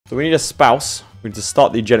So we need a spouse. We need to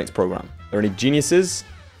start the eugenics program. Are there any geniuses?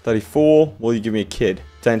 34. Will you give me a kid?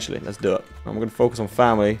 Potentially. Let's do it. I'm going to focus on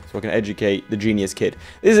family so I can educate the genius kid.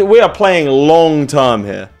 We are playing long term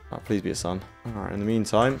here. Oh, please be a son. Alright, in the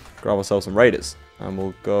meantime, grab ourselves some raiders. And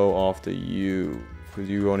we'll go after you. Because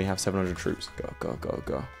you only have 700 troops. Go, go, go,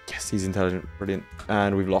 go. Yes, he's intelligent. Brilliant.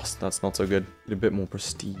 And we've lost. That's not so good. Need a bit more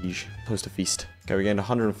prestige. Close to feast. Okay, we gained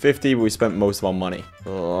 150, but we spent most of our money.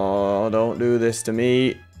 Oh, don't do this to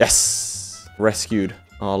me. Yes! Rescued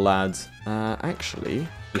our lads. Actually,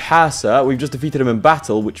 Lhasa, we've just defeated him in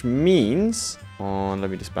battle, which means... Oh, let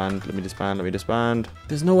me disband, let me disband, let me disband.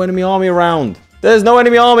 There's no enemy army around. There's no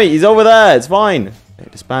enemy army. He's over there. It's fine. Okay,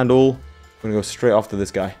 disband all. I'm going to go straight after this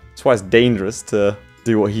guy. That's why it's dangerous to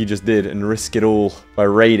do what he just did and risk it all by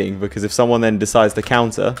raiding, because if someone then decides to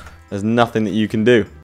counter, there's nothing that you can do.